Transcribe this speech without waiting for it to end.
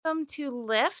Welcome to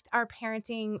Lift, our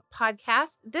parenting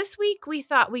podcast. This week, we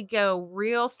thought we'd go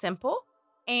real simple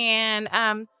and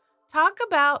talk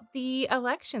about the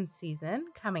election season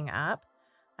coming up.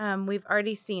 We've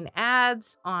already seen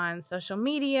ads on social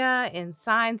media and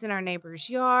signs in our neighbors'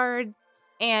 yards.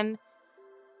 And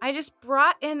I just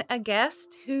brought in a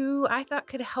guest who I thought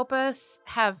could help us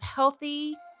have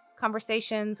healthy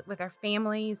conversations with our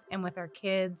families and with our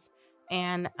kids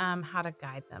and how to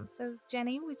guide them. So,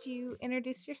 Jenny, would you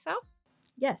introduce yourself?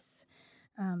 Yes.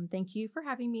 Thank you for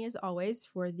having me, as always,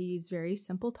 for these very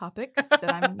simple topics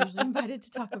that I'm usually invited to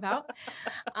talk about.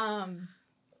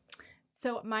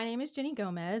 So my name is Jenny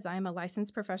Gomez. I'm a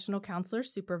licensed professional counselor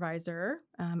supervisor.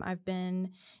 I've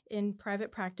been in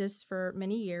private practice for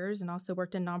many years and also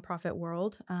worked in nonprofit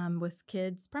world with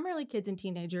kids, primarily kids and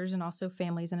teenagers, and also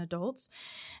families and adults.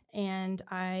 And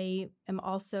I am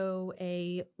also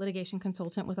a litigation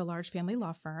consultant with a large family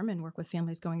law firm and work with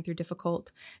families going through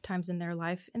difficult times in their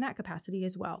life in that capacity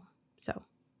as well. So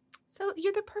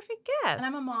you're the perfect guest. And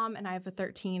I'm a mom, and I have a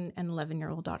 13 and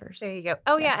 11-year-old daughters. There you go.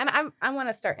 Oh, Yes. yeah. And I want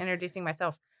to start introducing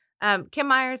myself. Kim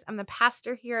Myers, I'm the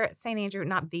pastor here at St. Andrew,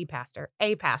 not the pastor,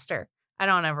 a pastor. I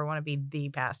don't ever want to be the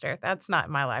pastor. That's not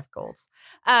my life goals.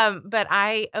 But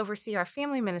I oversee our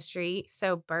family ministry,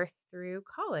 so birth through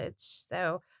college.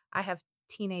 So I have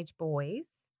teenage boys,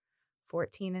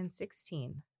 14 and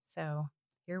 16. So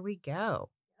here we go.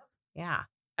 Yeah.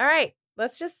 All right.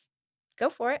 Let's just go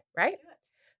for it, right?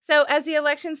 So as the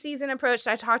election season approached,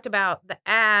 I talked about the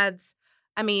ads.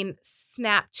 I mean,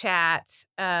 Snapchat,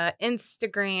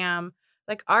 Instagram.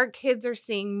 Like, our kids are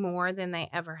seeing more than they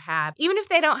ever have. Even if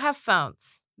they don't have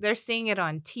phones, they're seeing it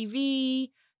on TV.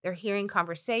 They're hearing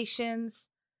conversations.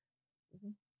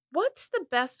 What's the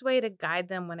best way to guide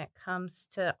them when it comes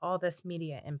to all this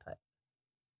media input?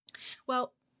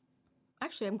 Well,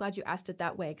 actually, I'm glad you asked it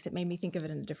that way because it made me think of it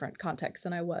in a different context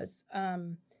than I was.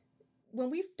 When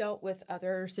we've dealt with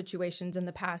other situations in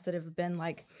the past that have been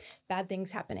like bad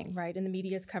things happening, right, and the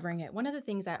media is covering it, one of the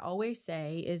things I always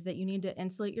say is that you need to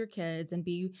insulate your kids and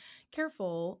be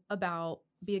careful about,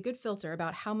 be a good filter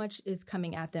about how much is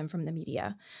coming at them from the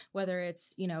media, whether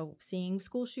it's, seeing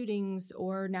school shootings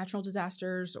or natural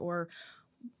disasters or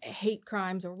hate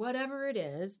crimes or whatever it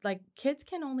is. Like, kids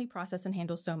can only process and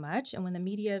handle so much. And when the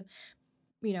media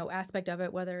aspect of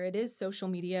it, whether it is social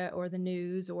media or the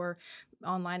news or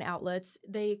online outlets,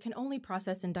 they can only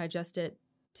process and digest it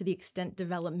to the extent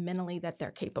developmentally that they're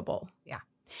capable. Yeah.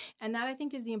 And that, I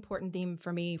think, is the important theme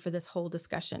for me for this whole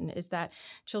discussion, is that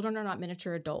children are not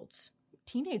miniature adults.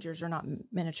 Teenagers are not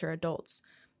miniature adults.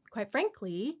 Quite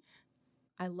frankly,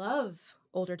 I love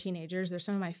older teenagers. They're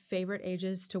some of my favorite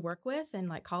ages to work with, and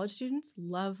like college students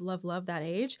love that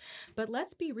age. But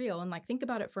let's be real and think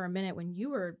about it for a minute. When you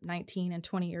were 19 and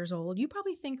 20 years old, you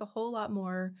probably think a whole lot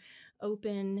more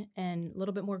open and a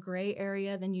little bit more gray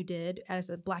area than you did as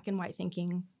a black and white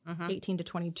thinking 18 to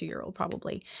 22-year-old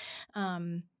probably.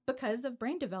 Because of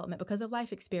brain development, because of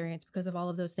life experience, because of all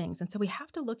of those things. And so we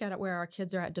have to look at it where our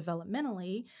kids are at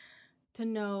developmentally to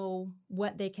know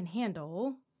what they can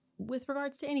handle with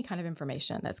regards to any kind of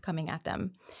information that's coming at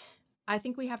them. I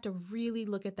think we have to really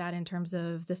look at that in terms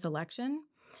of this election,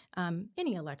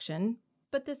 any election,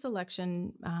 but this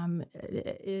election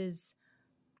is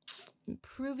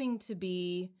proving to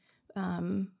be, I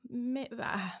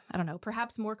don't know,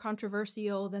 perhaps more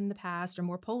controversial than the past, or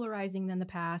more polarizing than the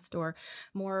past, or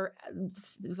more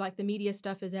like the media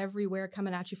stuff is everywhere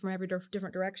coming at you from every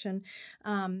different direction.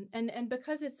 And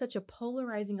because it's such a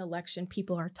polarizing election,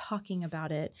 people are talking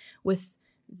about it with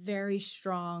very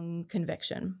strong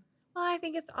conviction. Well, I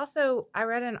think it's also, I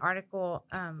read an article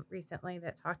recently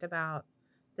that talked about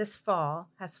this fall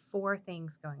has 4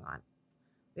 things going on.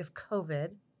 We have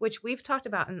COVID, which we've talked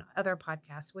about in other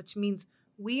podcasts, which means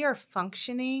we are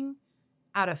functioning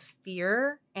out of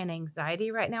fear and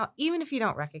anxiety right now, even if you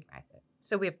don't recognize it.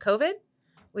 So we have COVID,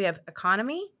 we have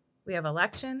economy, we have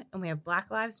election, and we have Black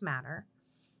Lives Matter.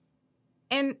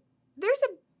 And there's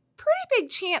a pretty big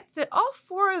chance that all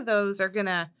 4 of those are going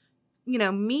to,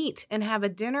 meet and have a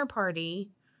dinner party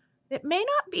that may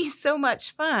not be so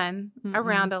much fun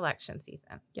around election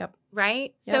season. Yep.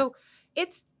 Right? Yep. So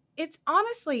it's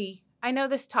honestly, I know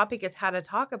this topic is how to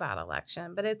talk about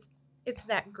election, but it's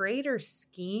that greater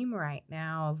scheme right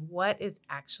now of what is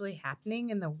actually happening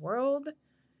in the world.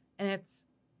 And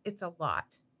it's a lot.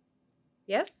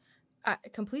 Yes? I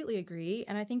completely agree.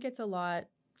 And I think it's a lot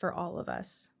for all of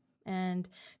us. And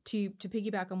to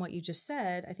piggyback on what you just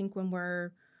said, I think when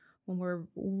we're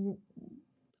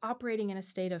operating in a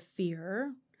state of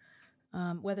fear,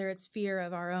 whether it's fear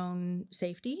of our own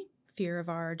safety, fear of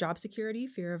our job security,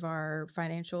 fear of our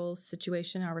financial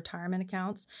situation, our retirement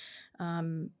accounts,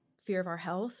 fear of our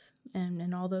health,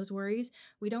 and all those worries,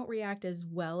 we don't react as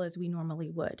well as we normally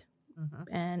would.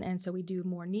 Mm-hmm. And so we do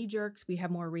more knee jerks. We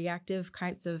have more reactive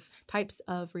types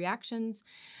of reactions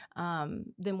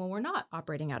than when we're not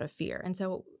operating out of fear. And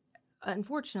so,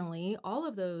 unfortunately, all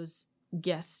of those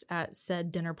guests at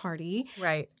said dinner party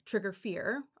Right. trigger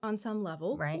fear on some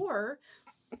level, Right. or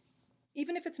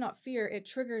even if it's not fear, it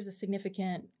triggers a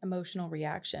significant emotional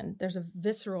reaction. There's a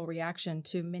visceral reaction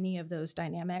to many of those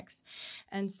dynamics.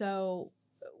 And so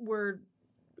we're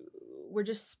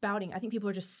just spouting. I think people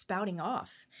are just spouting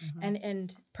off. Mm-hmm.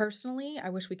 And personally, I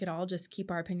wish we could all just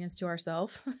keep our opinions to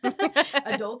ourselves.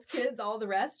 Adults, kids, all the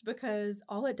rest, because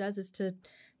all it does is to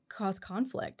cause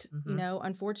conflict. Mm-hmm. You know,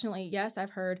 unfortunately, yes,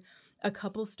 I've heard a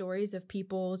couple stories of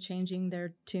people changing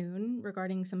their tune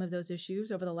regarding some of those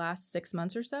issues over the last 6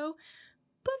 months or so.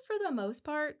 But for the most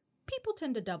part, people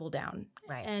tend to double down.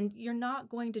 Right. And you're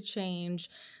not likely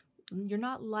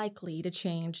to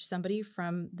change somebody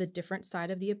from the different side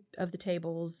of the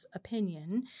table's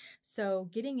opinion. So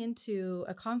getting into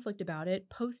a conflict about it,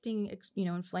 posting,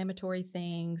 inflammatory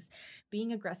things,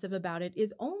 being aggressive about it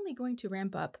is only going to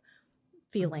ramp up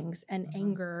feelings and Mm-hmm.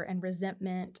 anger and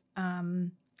resentment.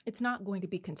 It's not going to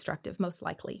be constructive, most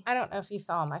likely. I don't know if you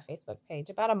saw on my Facebook page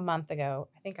about a month ago,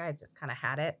 I think I just kind of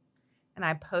had it. And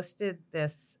I posted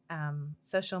this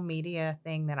social media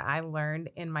thing that I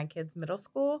learned in my kids' middle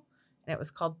school. And it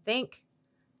was called Think.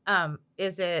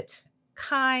 Is it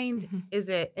kind? Mm-hmm. Is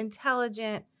it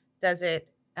intelligent? Does it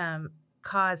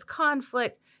cause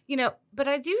conflict? But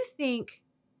I do think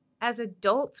as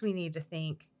adults, we need to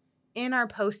think in our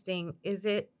posting, is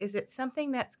it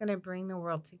something that's going to bring the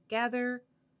world together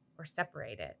or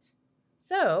separate it?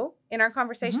 So in our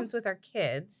conversations Mm-hmm. with our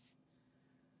kids.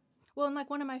 Well, and like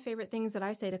one of my favorite things that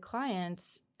I say to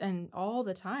clients and all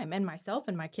the time, and myself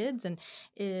and my kids,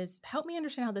 is help me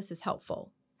understand how this is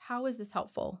helpful. How is this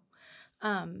helpful?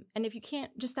 And if you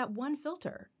can't, just that one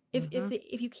filter.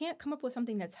 If you can't come up with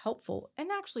something that's helpful and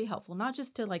actually helpful, not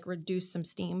just to like reduce some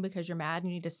steam because you're mad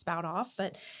and you need to spout off,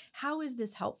 but how is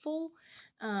this helpful?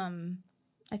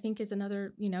 I think is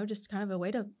another, just kind of a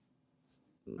way to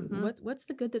what's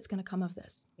the good that's going to come of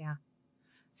this? Yeah.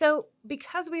 So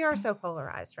because we are so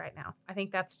polarized right now, I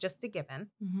think that's just a given.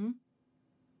 Mm-hmm.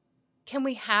 Can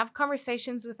we have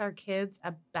conversations with our kids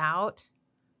about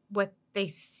what they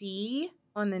see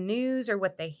on the news or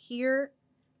what they hear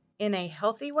in a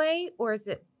healthy way? Or is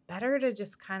it better to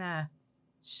just kind of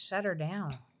shut her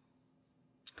down?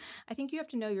 I think you have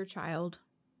to know your child.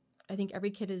 I think every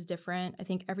kid is different. I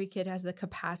think every kid has the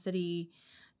capacity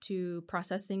to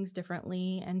process things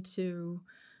differently and to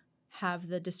have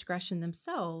the discretion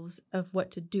themselves of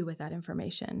what to do with that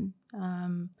information.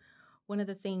 One of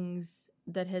the things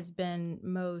that has been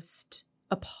most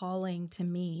appalling to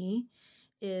me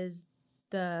is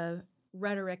the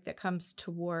rhetoric that comes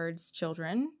towards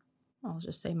children. I'll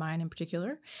just say mine in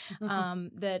particular,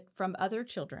 that from other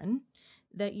children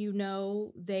that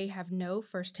they have no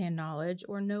firsthand knowledge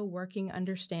or no working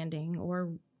understanding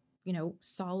or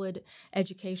solid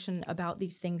education about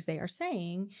these things they are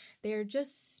saying. They're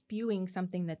just spewing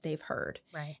something that they've heard.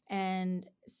 Right. And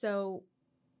so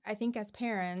I think as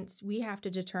parents, we have to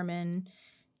determine,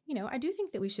 I do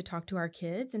think that we should talk to our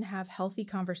kids and have healthy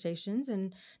conversations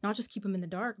and not just keep them in the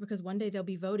dark, because one day they'll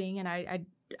be voting. And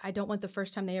I don't want the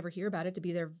first time they ever hear about it to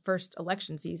be their first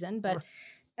election season. But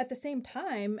at the same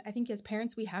time, I think as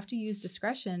parents, we have to use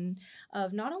discretion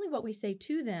of not only what we say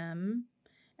to them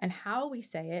and how we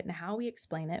say it and how we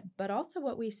explain it, but also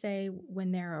what we say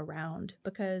when they're around,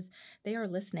 because they are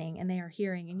listening and they are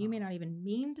hearing. And you may not even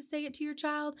mean to say it to your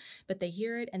child, but they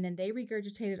hear it and then they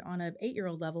regurgitate it on an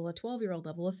 8-year-old level, a 12-year-old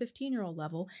level, a 15-year-old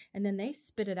level, and then they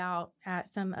spit it out at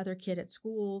some other kid at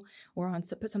school or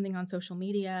put something on social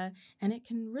media, and it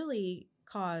can really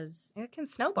cause It can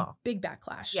snowball. Big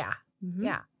backlash. Yeah. Mm-hmm.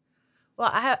 Yeah.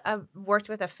 Well, I've worked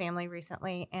with a family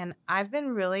recently, and I've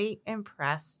been really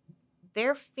impressed.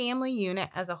 Their family unit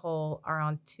as a whole are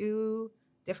on 2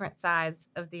 different sides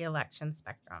of the election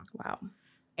spectrum. Wow.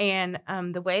 And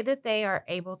the way that they are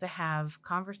able to have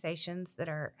conversations that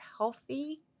are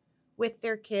healthy with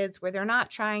their kids, where they're not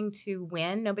trying to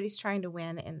win. Nobody's trying to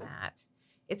win in that.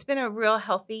 It's been a real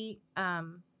healthy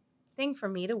thing for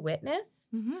me to witness,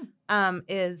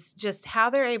 is just how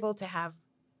they're able to have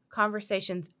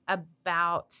conversations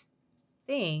about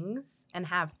things and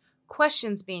have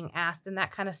questions being asked and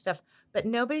that kind of stuff, but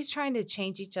nobody's trying to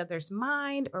change each other's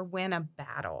mind or win a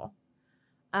battle.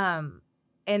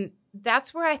 And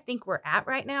that's where I think we're at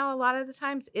right now. A lot of the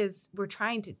times is we're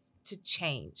trying to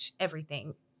change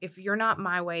everything. If you're not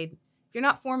my way, If you're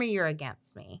not for me, you're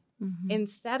against me. Mm-hmm.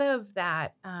 Instead of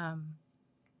that,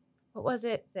 what was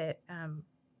it that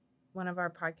one of our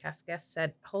podcast guests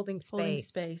said? Holding space. Holding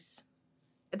space.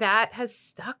 That has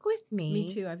stuck with me. Me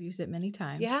too. I've used it many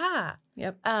times. Yeah.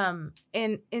 Yep.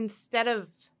 And instead of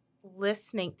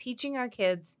listening, teaching our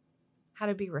kids how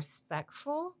to be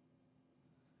respectful,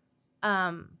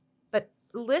 but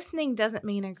listening doesn't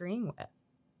mean agreeing with,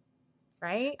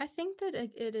 right? I think that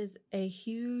it is a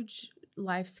huge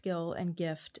life skill and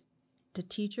gift to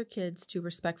teach your kids to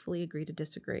respectfully agree to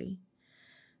disagree.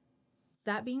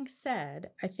 That being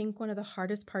said, I think one of the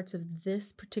hardest parts of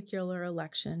this particular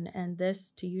election and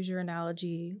this, to use your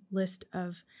analogy, list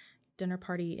of dinner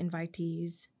party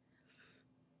invitees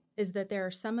is that there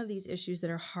are some of these issues that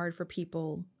are hard for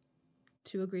people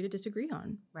to agree to disagree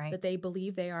on. Right. That they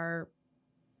believe they are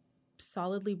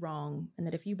solidly wrong, and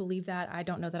that if you believe that, I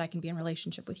don't know that I can be in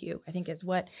relationship with you, I think is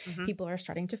what people are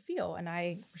starting to feel. And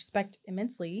I respect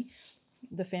immensely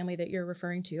the family that you're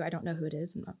referring to. I don't know who it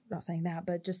is. I'm not saying that,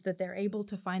 but just that they're able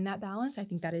to find that balance. I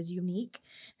think that is unique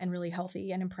and really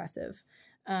healthy and impressive.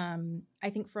 I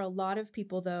think for a lot of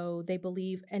people, though, they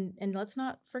believe, and let's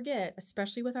not forget,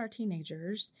 especially with our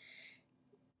teenagers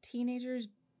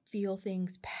feel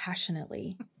things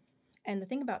passionately. And the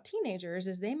thing about teenagers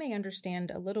is they may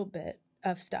understand a little bit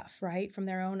of stuff, right? From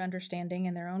their own understanding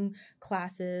and their own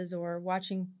classes or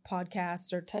watching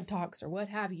podcasts or TED Talks or what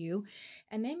have you.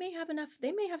 And they may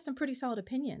have some pretty solid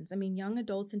opinions. I mean, young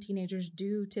adults and teenagers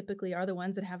typically are the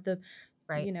ones that have the,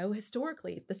 Right.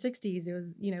 Historically, the 60s, it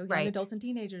was, young Right. adults and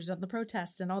teenagers on the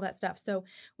protests and all that stuff. So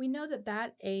we know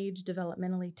that age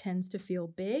developmentally tends to feel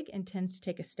big and tends to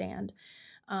take a stand.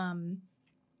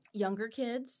 Younger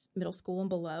kids, middle school and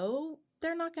below,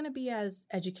 they're not going to be as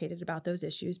educated about those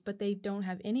issues, but they don't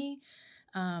have any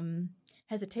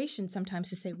hesitation sometimes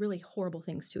to say really horrible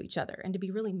things to each other and to be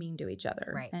really mean to each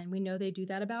other. Right. And we know they do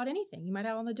that about anything. You might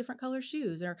have on the different color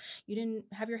shoes, or you didn't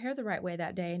have your hair the right way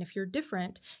that day. And if you're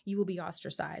different, you will be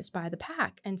ostracized by the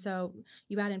pack. And so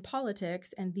you add in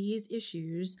politics and these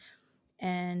issues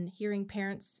and hearing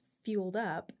parents fueled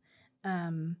up.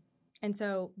 And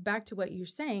so back to what you're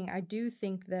saying, I do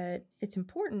think that it's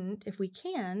important, if we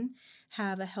can,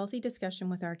 have a healthy discussion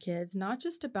with our kids, not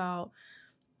just about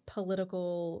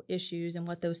political issues and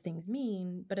what those things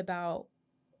mean, but about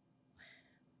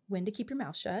when to keep your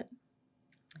mouth shut,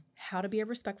 how to be a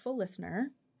respectful listener,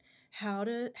 how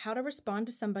to respond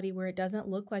to somebody where it doesn't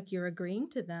look like you're agreeing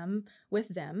with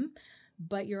them,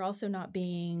 but you're also not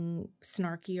being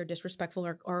snarky or disrespectful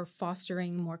or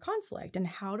fostering more conflict, and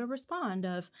how to respond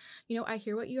of, I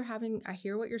hear what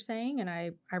you're saying, and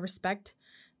I respect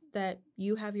that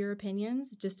you have your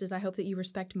opinions, just as I hope that you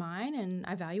respect mine, and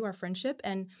I value our friendship,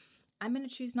 and I'm going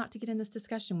to choose not to get in this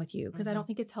discussion with you because I don't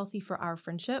think it's healthy for our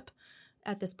friendship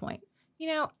at this point.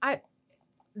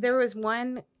 There was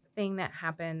one thing that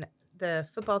happened. The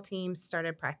football team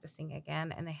started practicing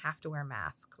again, and they have to wear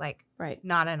masks. Right.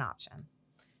 Not an option.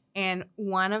 And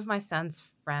one of my son's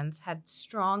friends had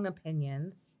strong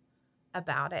opinions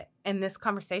about it. And this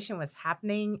conversation was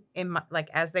happening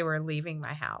as they were leaving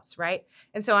my house. Right.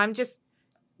 And so I'm just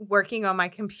working on my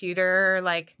computer,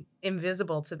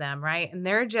 invisible to them. Right. And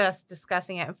they're just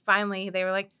discussing it. And finally they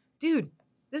were like, dude,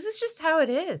 this is just how it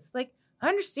is. I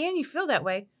understand you feel that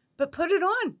way, but put it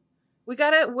on. We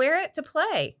got to wear it to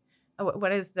play.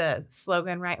 What is the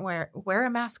slogan, right? Wear a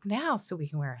mask now so we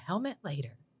can wear a helmet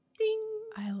later. Ding.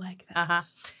 I like that.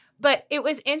 But it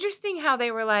was interesting how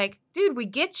they were like, dude, we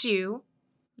get you.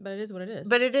 But it is what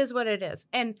it is.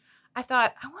 And I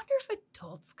thought, I wonder if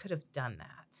adults could have done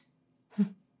that.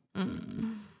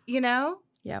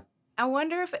 Yep. I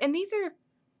wonder and these are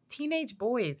teenage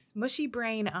boys, mushy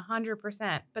brain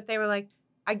 100%. But they were like,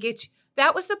 I get you.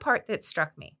 That was the part that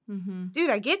struck me. Mm-hmm. Dude,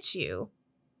 I get you.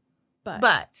 But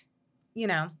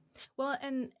Well,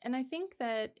 and I think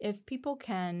that if people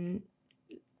can,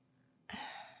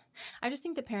 I just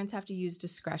think that parents have to use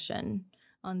discretion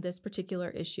on this particular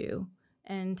issue,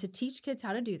 and to teach kids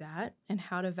how to do that and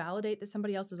how to validate that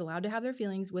somebody else is allowed to have their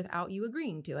feelings without you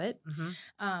agreeing to it.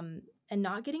 Mm-hmm. And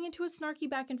not getting into a snarky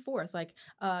back and forth,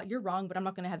 you're wrong, but I'm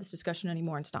not going to have this discussion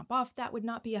anymore and stomp off. That would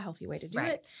not be a healthy way to do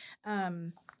it.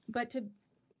 But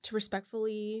to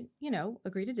respectfully,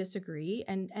 agree to disagree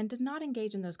and to not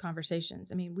engage in those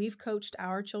conversations. I mean, we've coached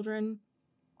our children.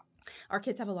 Our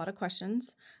kids have a lot of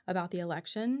questions about the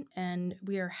election, and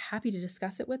we are happy to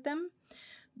discuss it with them.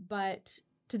 But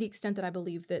to the extent that I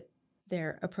believe that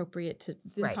they're appropriate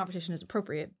the conversation is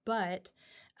appropriate. But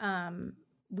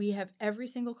we have every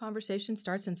single conversation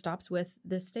starts and stops with,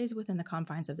 this stays within the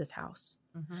confines of this house.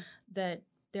 Mm-hmm. That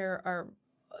there are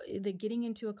the getting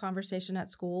into a conversation at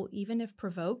school, even if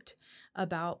provoked,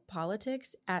 about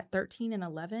politics at 13 and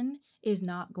 11 is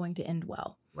not going to end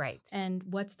well. Right. And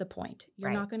what's the point? You're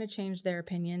Right. not going to change their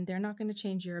opinion. They're not going to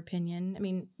change your opinion. I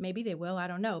mean, maybe they will. I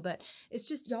don't know. But it's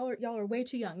just y'all are way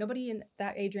too young. Nobody in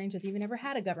that age range has even ever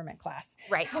had a government class.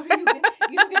 Right. You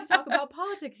don't get to talk about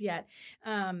politics yet.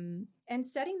 And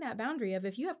setting that boundary of,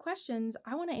 if you have questions,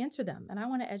 I want to answer them, and I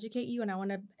want to educate you,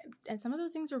 and some of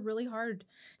those things are really hard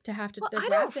to have to. Well, I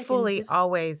don't fully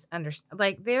always understand.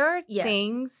 Like, there are Yes.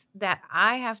 things that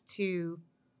I have to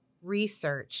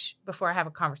research before I have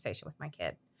a conversation with my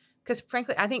kid. Because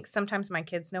frankly, I think sometimes my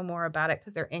kids know more about it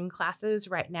because they're in classes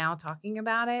right now talking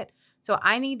about it. So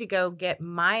I need to go get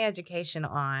my education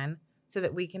on so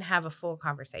that we can have a full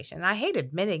conversation. And I hate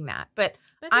admitting that, but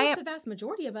that's the vast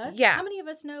majority of us. Yeah. How many of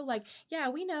us know, like, yeah,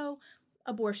 we know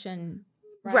abortion,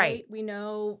 right? Right. We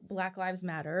know Black Lives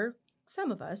Matter.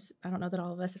 Some of us, I don't know that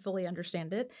all of us fully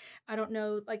understand it. I don't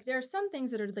know, like, there are some things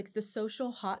that are like the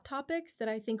social hot topics that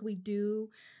I think we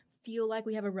do feel like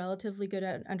we have a relatively good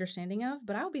understanding of.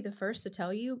 But I'll be the first to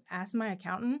tell you, ask my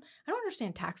accountant, I don't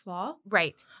understand tax law.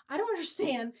 right. I don't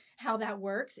understand how that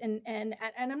works, and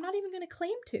I'm not even going to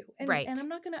claim to. And, Right. And I'm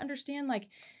not going to understand, like,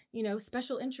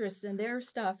 special interests and their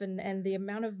stuff and the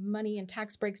amount of money and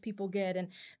tax breaks people get. And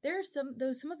there are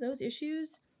some of those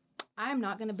issues. I'm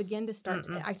not going to begin to start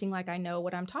acting like I know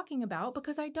what I'm talking about,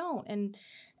 because I don't.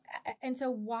 And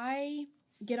so why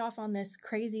get off on this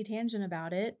crazy tangent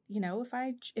about it?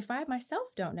 If I myself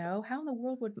don't know, how in the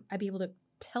world would I be able to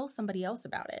tell somebody else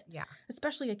about it? Yeah.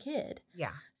 Especially a kid.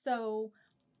 Yeah. So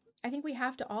I think we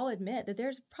have to all admit that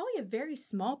there's probably a very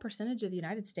small percentage of the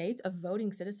United States of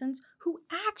voting citizens who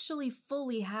actually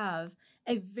fully have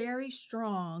a very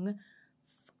strong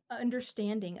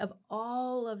understanding of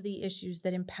all of the issues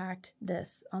that impact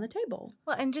this on the table.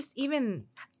 Well, and just even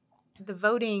the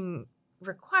voting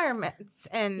requirements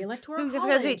and The Electoral who's the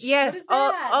College. president. Yes, What is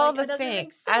all that? all Like, the it doesn't make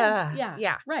things. sense. Yeah.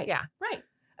 Yeah. Right. Yeah. Right.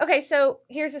 Okay, so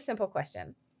here's a simple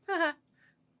question. Not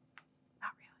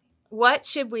really. What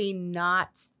should we not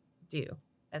do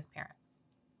as parents?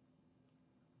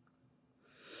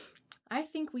 I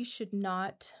think we should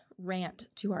not rant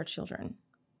to our children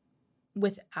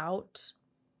without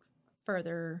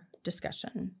further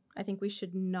discussion. I think we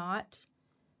should not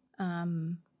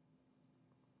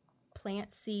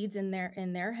plant seeds in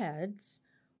their heads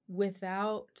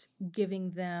without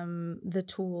giving them the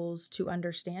tools to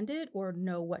understand it or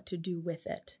know what to do with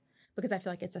it, because I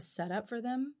feel like it's a setup for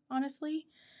them, honestly.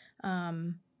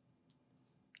 And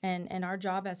our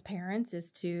job as parents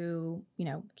is to,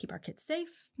 keep our kids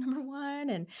safe, number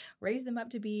one, and raise them up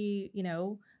to be,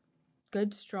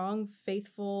 good, strong,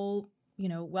 faithful,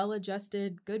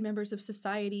 well-adjusted, good members of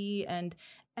society, and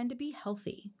to be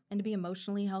healthy, and to be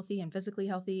emotionally healthy and physically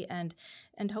healthy, and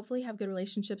hopefully have good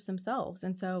relationships themselves.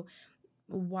 And so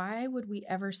why would we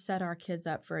ever set our kids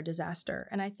up for a disaster?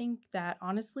 And I think that,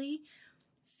 honestly,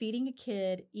 feeding a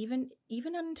kid, even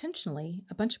unintentionally,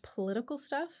 a bunch of political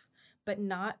stuff, but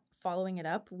not following it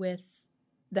up with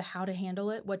the how to handle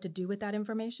it, what to do with that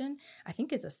information, I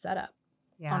think is a setup.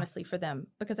 Yeah. Honestly, for them,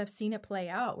 because I've seen it play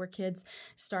out where kids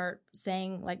start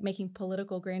saying, like, making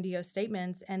political grandiose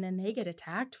statements, and then they get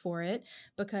attacked for it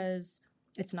because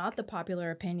it's not the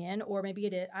popular opinion, or maybe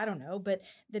it is, I don't know, but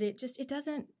that it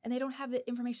doesn't, and they don't have the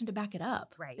information to back it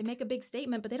up. Right. They make a big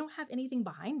statement, but they don't have anything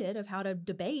behind it of how to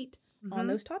debate on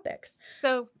those topics.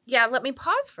 So, yeah, let me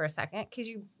pause for a second, because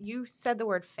you said the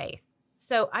word faith.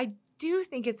 So I do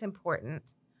think it's important,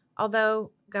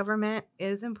 although government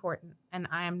is important, and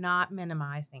I am not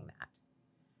minimizing that.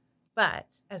 But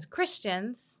as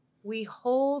Christians, we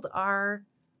hold our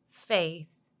faith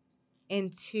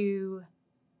to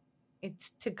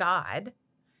God.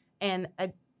 And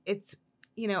I'm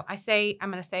going to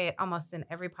say it almost in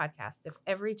every podcast. If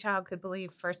every child could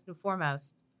believe first and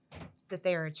foremost that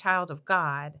they are a child of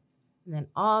God, and then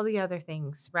all the other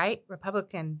things, right?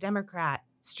 Republican, Democrat,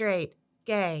 straight,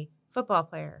 gay, football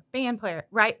player, band player,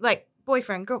 right? Like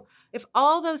boyfriend, girl. If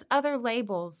all those other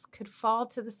labels could fall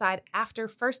to the side after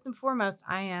first and foremost,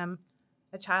 I am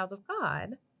a child of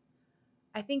God,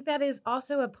 I think that is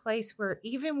also a place where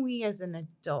even we as an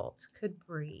adult could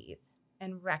breathe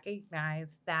and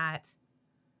recognize that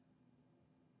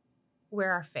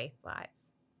where our faith lies,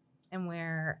 and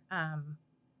where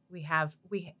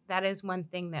that is one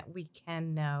thing that we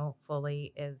can know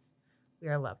fully is we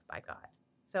are loved by God.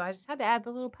 So I just had to add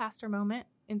the little pastor moment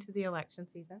into the election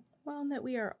season. Well, and that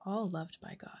we are all loved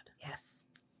by God. Yes.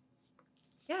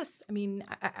 Yes. I mean,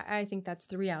 I think that's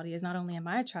the reality, is not only am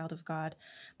I a child of God,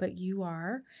 but you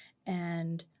are,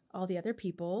 and all the other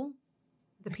people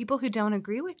The people who don't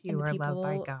agree with you and the are loved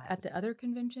by people God. at the other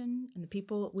convention, and the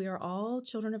people, we are all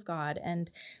children of God,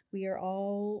 and we are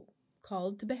all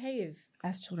called to behave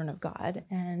as children of God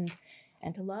and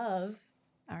to love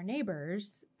our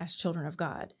neighbors as children of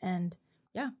God. And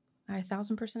yeah, I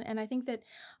 1,000%. And I think that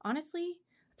honestly,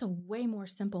 it's a way more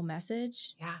simple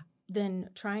message than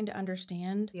trying to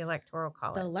understand the Electoral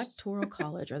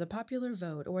College or the popular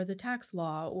vote or the tax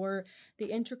law or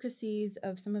the intricacies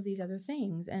of some of these other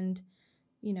things. And,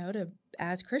 you know,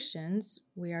 as Christians,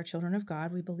 we are children of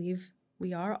God. We believe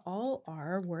we all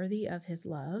are worthy of his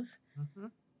love. Mm-hmm.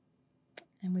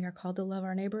 And we are called to love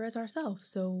our neighbor as ourselves.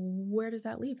 So where does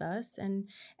that leave us? And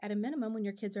at a minimum, when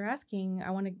your kids are asking,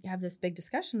 I want to have this big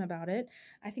discussion about it,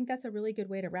 I think that's a really good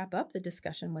way to wrap up the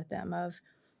discussion with them of,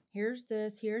 here's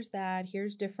this, here's that,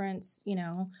 here's difference, you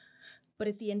know. But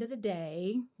at the end of the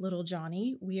day, little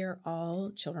Johnny, we are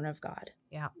all children of God.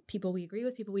 Yeah. People we agree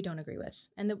with, people we don't agree with.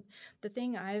 And the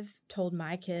thing I've told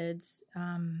my kids,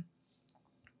 I've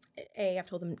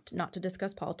told them not to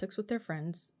discuss politics with their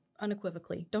friends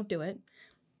unequivocally. Don't do it.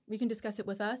 You can discuss it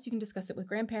with us. You can discuss it with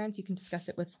grandparents. You can discuss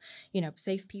it with, you know,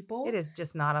 safe people. It is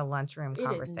just not a lunchroom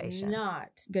conversation. It is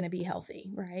not going to be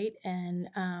healthy, right? And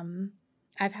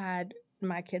I've had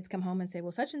my kids come home and say,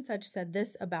 well, such and such said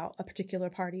this about a particular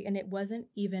party. And it was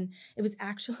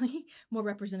actually more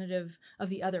representative of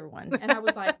the other one. And I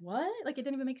was like, what? Like, it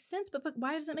didn't even make sense. But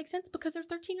why does it make sense? Because they're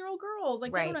 13-year-old girls.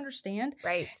 Like, They don't understand.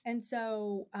 Right. And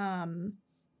so, I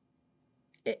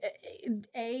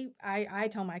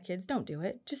tell my kids, don't do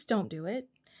it. Just don't do it.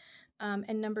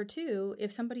 And number two,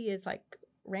 if somebody is like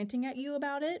ranting at you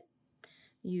about it,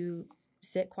 you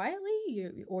sit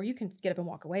quietly, or you can get up and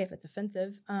walk away if it's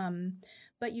offensive.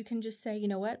 But you can just say, you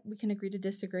know what, we can agree to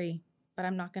disagree, but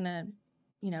I'm not going to,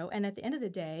 you know, and at the end of the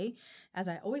day, as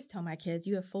I always tell my kids,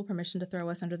 you have full permission to throw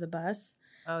us under the bus.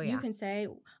 Oh, yeah. You can say,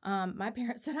 my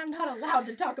parents said I'm not allowed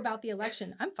to talk about the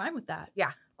election. I'm fine with that.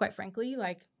 Yeah. Quite frankly,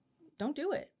 like, don't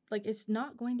do it. Like, it's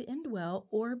not going to end well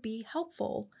or be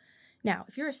helpful. Now,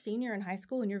 if you're a senior in high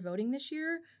school and you're voting this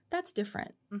year, that's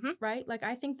different, right? Like,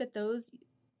 I think that those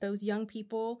young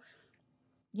people,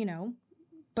 you know,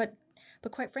 but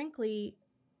quite frankly,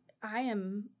 I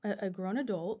am a grown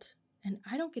adult and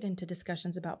I don't get into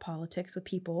discussions about politics with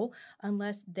people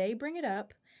unless they bring it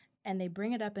up and they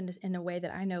bring it up in a way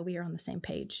that I know we are on the same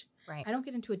page. Right. I don't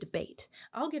get into a debate.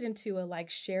 I'll get into a like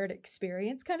shared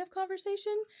experience kind of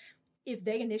conversation. If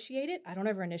they initiate it, I don't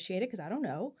ever initiate it because I don't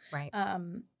know. Right.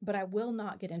 But I will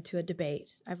not get into a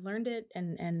debate. I've learned it,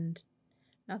 and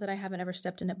not that I haven't ever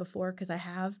stepped in it before, because I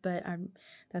have, but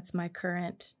that's my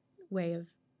current way of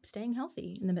staying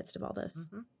healthy in the midst of all this.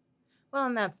 Mm-hmm. Well,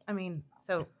 and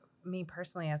so me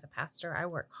personally as a pastor, I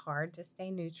work hard to stay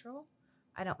neutral.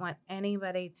 I don't want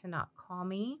anybody to not call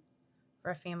me for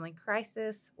a family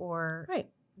crisis or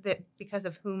that because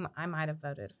of whom I might have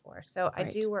voted for. So I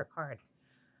do work hard.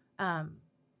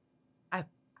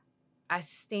 I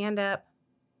stand up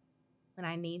when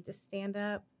I need to stand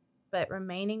up, but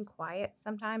remaining quiet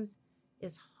sometimes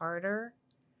is harder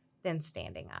than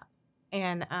standing up.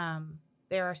 And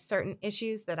there are certain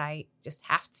issues that I just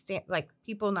have to stand, like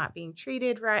people not being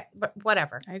treated right, but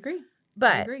whatever. I agree.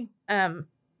 But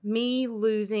me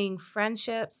losing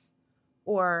friendships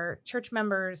or church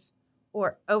members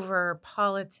or over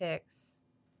politics,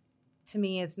 to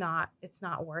me it's not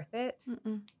worth it.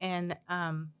 Mm-mm. And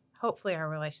hopefully our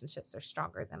relationships are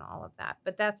stronger than all of that.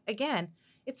 But that's, again,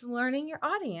 it's learning your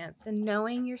audience and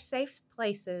knowing your safe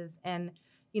places. And,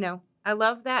 you know, I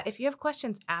love that. If you have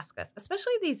questions, ask us,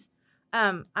 especially these.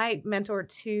 I mentored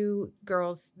 2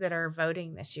 girls that are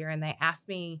voting this year, and they asked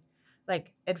me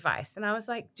like advice. And I was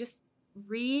like, just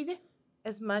read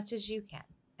as much as you can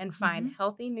and find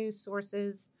healthy news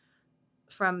sources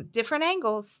from different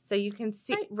angles so you can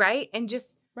see, right? And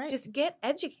just get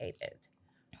educated.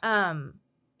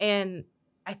 And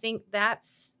I think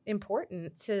that's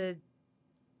important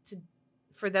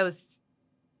for those,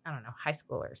 I don't know, high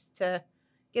schoolers to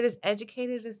get as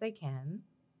educated as they can,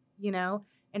 you know,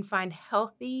 and find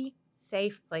healthy,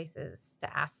 safe places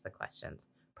to ask the questions,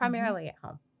 primarily at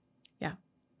home. Yeah.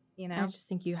 You know, I just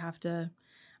think you have to,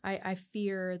 I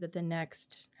fear that the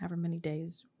next however many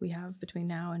days we have between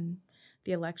now and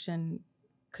the election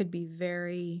could be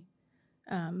very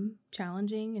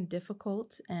challenging and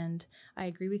difficult. And I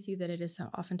agree with you that it is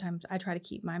oftentimes I try to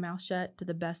keep my mouth shut to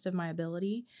the best of my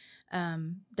ability.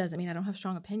 Doesn't mean I don't have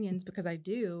strong opinions, because I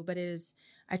do, but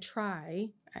I try.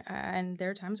 And there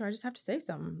are times where I just have to say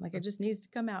something, like it just needs to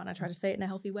come out, and I try to say it in a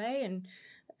healthy way and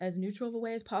as neutral of a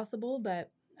way as possible.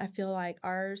 But I feel like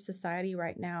our society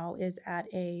right now is at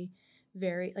a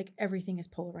very, like, everything is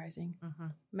polarizing. Mm-hmm.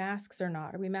 Masks or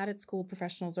not. Are we mad at school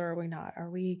professionals or are we not? Are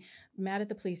we mad at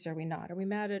the police or are we not? Are we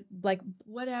mad at, like,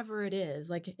 whatever it is?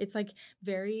 Like, it's like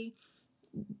very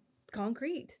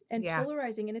concrete and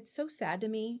polarizing. And it's so sad to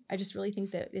me. I just really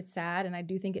think that it's sad. And I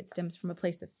do think it stems from a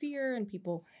place of fear and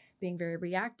people being very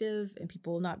reactive and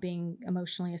people not being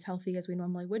emotionally as healthy as we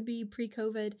normally would be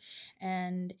pre-COVID.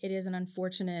 And it is an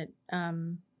unfortunate,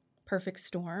 perfect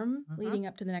storm leading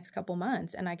up to the next couple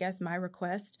months. And I guess my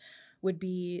request would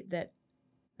be that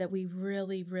we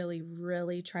really, really,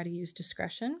 really try to use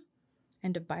discretion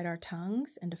and to bite our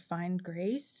tongues and to find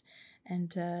grace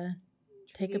and to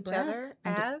take a breath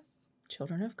as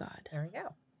children of God. There we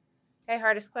go. Okay,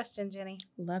 hardest question, Jenny.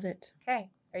 Love it. Okay,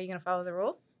 are you going to follow the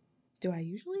rules? Do I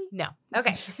usually? No.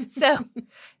 Okay. So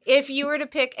if you were to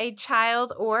pick a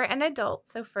child or an adult,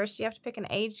 so first you have to pick an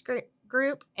age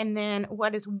group, and then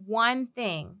what is one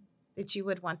thing that you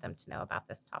would want them to know about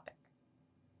this topic?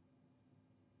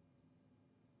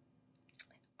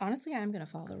 Honestly, I'm going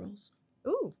to follow the rules.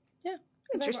 Ooh. Yeah.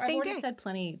 Interesting I've already day. said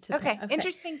plenty to Okay.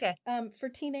 Interesting day. For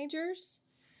teenagers,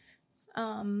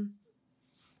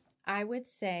 I would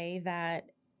say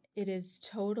that it is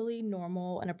totally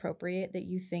normal and appropriate that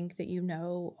you think that you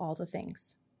know all the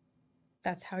things.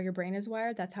 That's how your brain is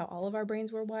wired. That's how all of our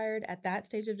brains were wired. At that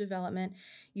stage of development,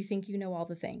 you think you know all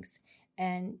the things.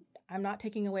 And I'm not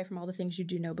taking away from all the things you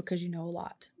do know, because you know a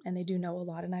lot, and they do know a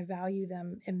lot, and I value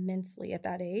them immensely at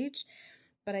that age.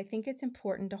 But I think it's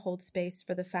important to hold space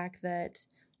for the fact that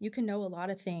you can know a lot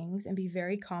of things and be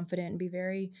very confident and be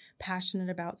very passionate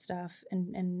about stuff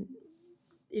and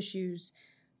issues,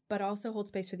 but also hold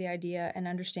space for the idea and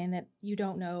understand that you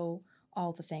don't know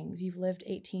all the things. You've lived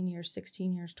 18 years,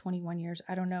 16 years, 21 years,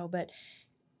 I don't know, but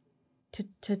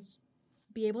to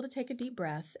be able to take a deep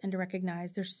breath and to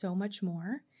recognize there's so much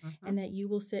more, and that you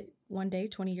will sit one day,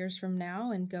 20 years from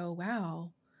now, and go,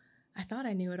 wow, I thought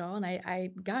I knew it all. And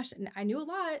I knew a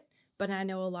lot, but I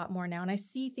know a lot more now. And I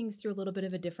see things through a little bit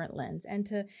of a different lens, and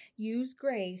to use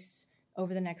grace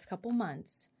over the next couple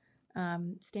months.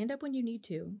 Stand up when you need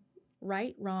to.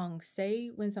 Right, wrong. Say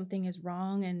when something is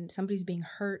wrong and somebody's being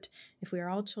hurt. If we are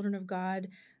all children of God,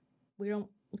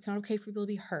 it's not okay for people to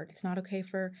be hurt. It's not okay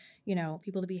for,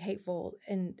 people to be hateful,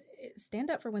 and stand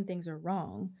up for when things are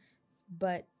wrong,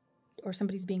 or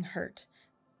somebody's being hurt.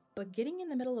 But getting in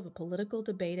the middle of a political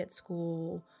debate at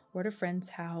school or at a friend's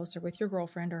house or with your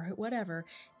girlfriend or whatever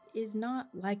is not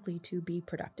likely to be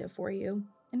productive for you.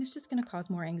 And it's just going to cause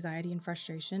more anxiety and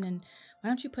frustration. And why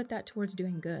don't you put that towards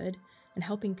doing good and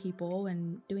helping people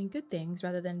and doing good things,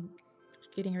 rather than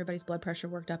getting everybody's blood pressure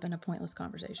worked up in a pointless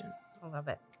conversation? I love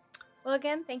it. Well,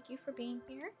 again, thank you for being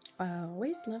here. I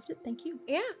always loved it. Thank you.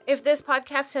 Yeah. If this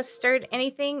podcast has stirred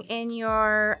anything in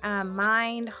your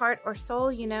mind, heart, or soul,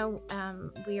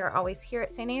 we are always here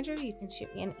at St. Andrew. You can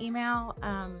shoot me an email,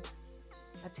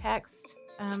 a text,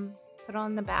 put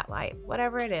on the bat light,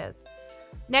 whatever it is.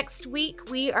 Next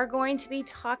week, we are going to be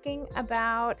talking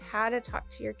about how to talk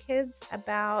to your kids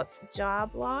about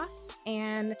job loss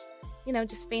and,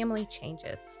 just family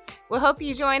changes. We'll hope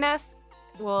you join us.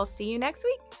 We'll see you next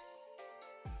week.